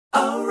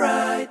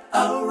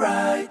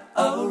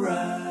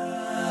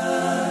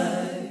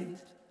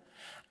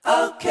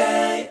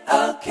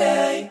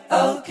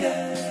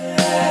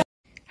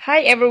Hi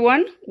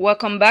everyone,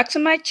 welcome back to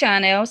my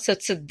channel. So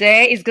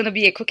today is going to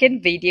be a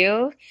cooking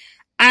video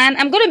and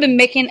I'm going to be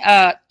making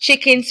a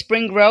chicken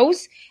spring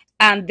rolls,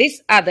 and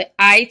these are the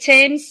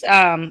items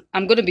I'm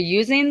going to be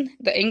using,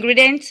 the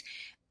ingredients.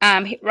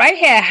 Right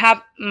here I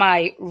have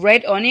my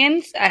red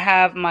onions, I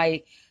have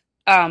my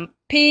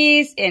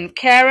peas and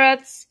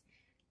carrots.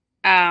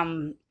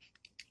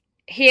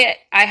 Here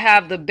I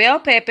have the bell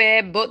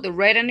pepper, both the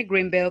red and the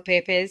green bell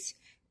peppers.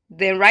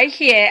 Then right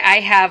here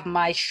I have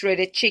my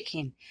shredded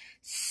chicken.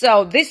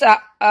 So these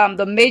are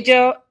the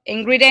major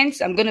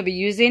ingredients I'm going to be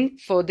using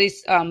for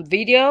this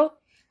video.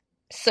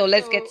 So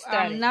let's get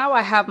started. Now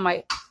I have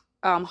my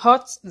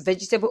hot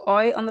vegetable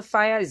oil on the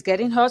fire. It's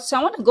getting hot. So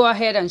I want to go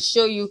ahead and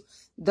show you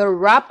the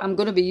wrap I'm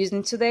going to be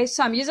using today.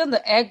 So I'm using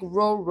the egg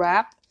roll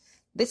wrap.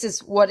 This is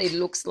what it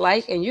looks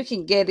like, and you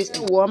can get it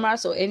in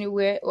Walmart or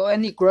anywhere or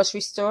any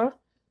grocery store.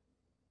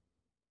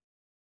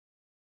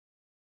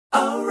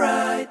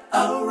 Alright.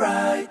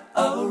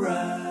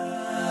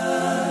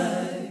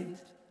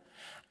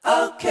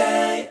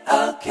 Okay.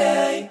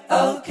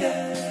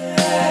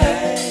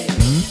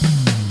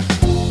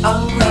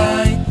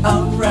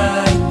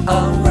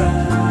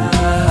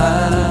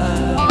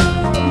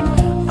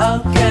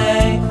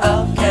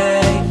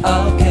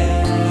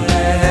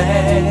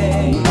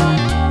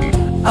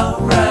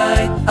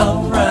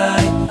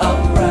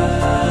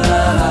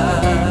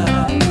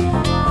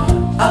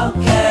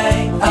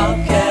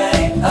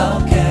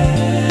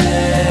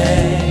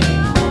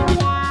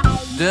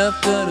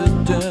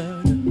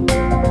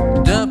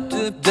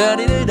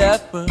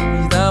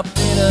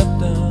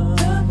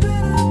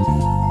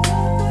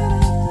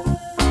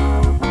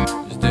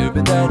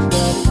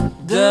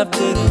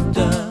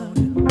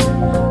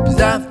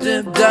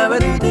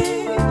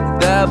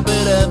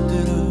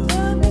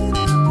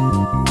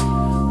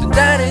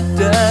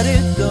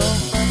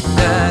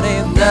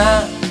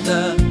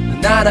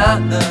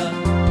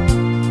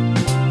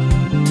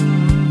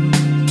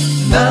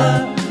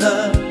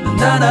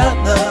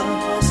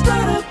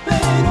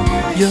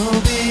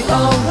 You'll be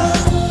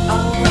alright.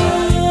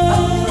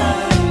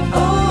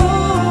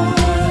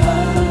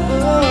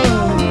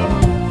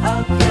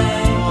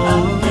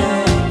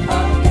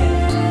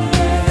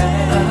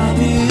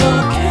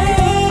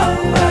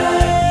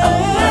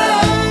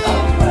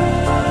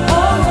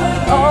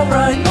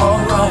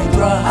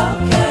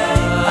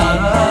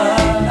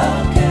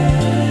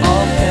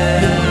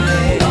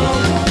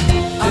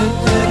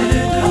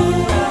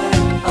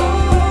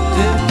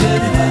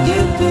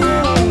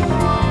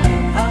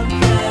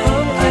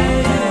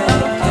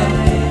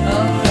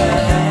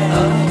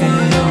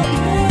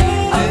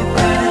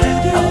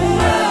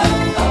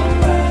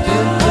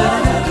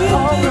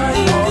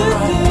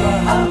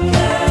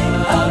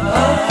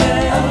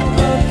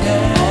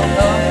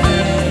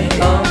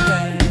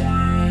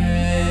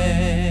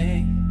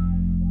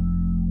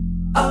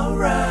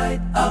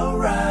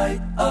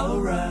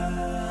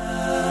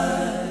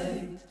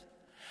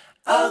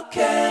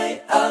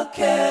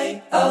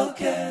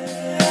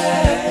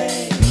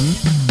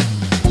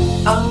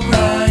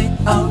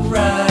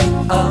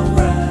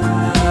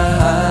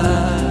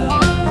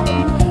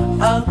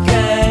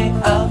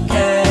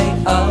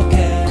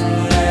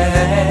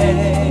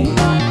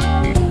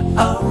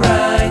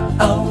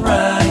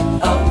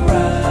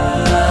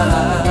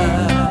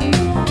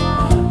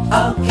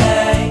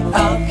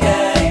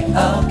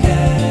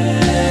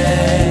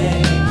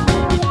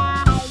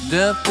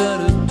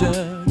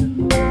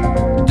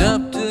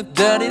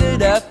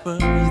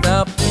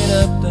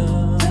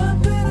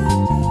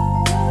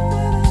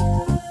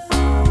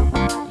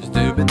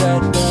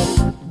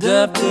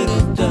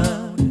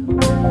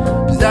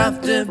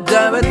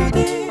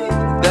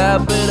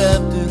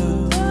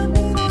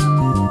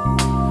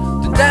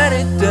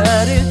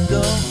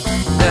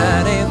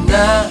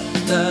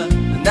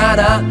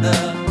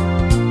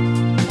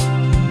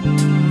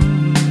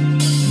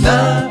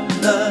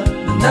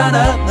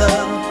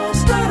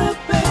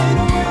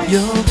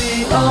 You'll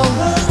be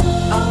alright.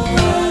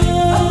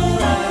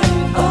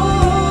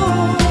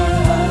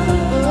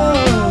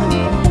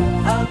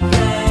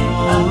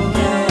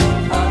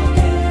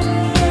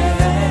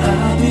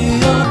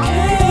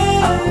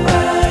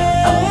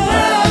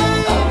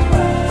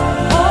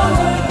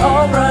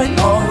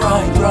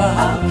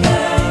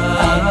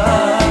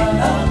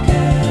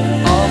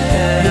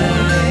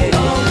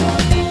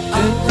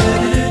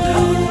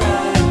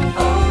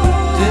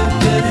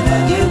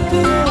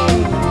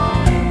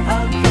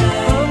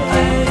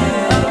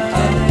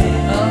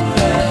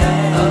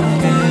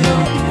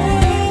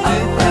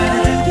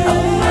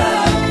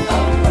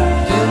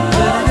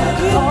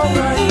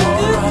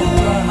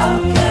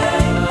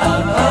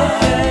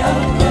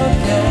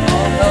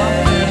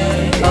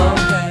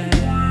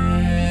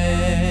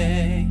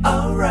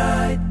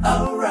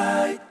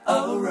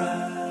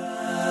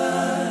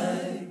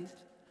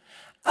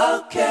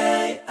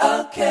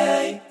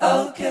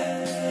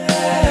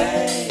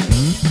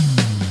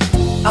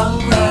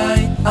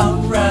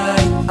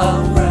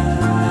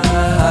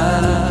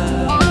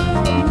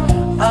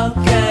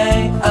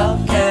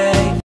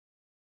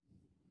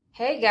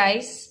 Okay,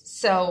 guys,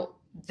 so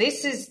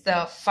this is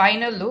the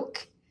final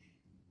look.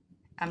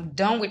 I'm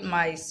done with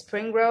my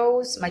spring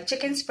rolls, my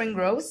chicken spring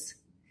rolls.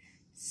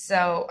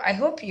 So I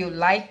hope you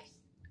like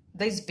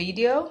this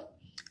video.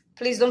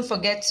 Please don't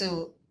forget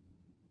to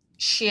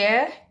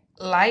share,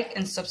 like,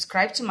 and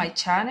subscribe to my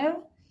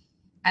channel.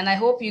 And I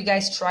hope you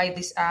guys try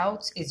this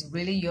out. It's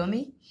really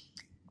yummy.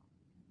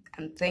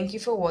 And thank you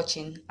for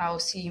watching. I'll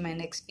see you in my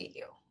next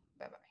video.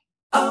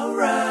 Bye-bye. All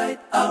right,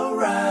 all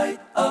right,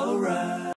 all right.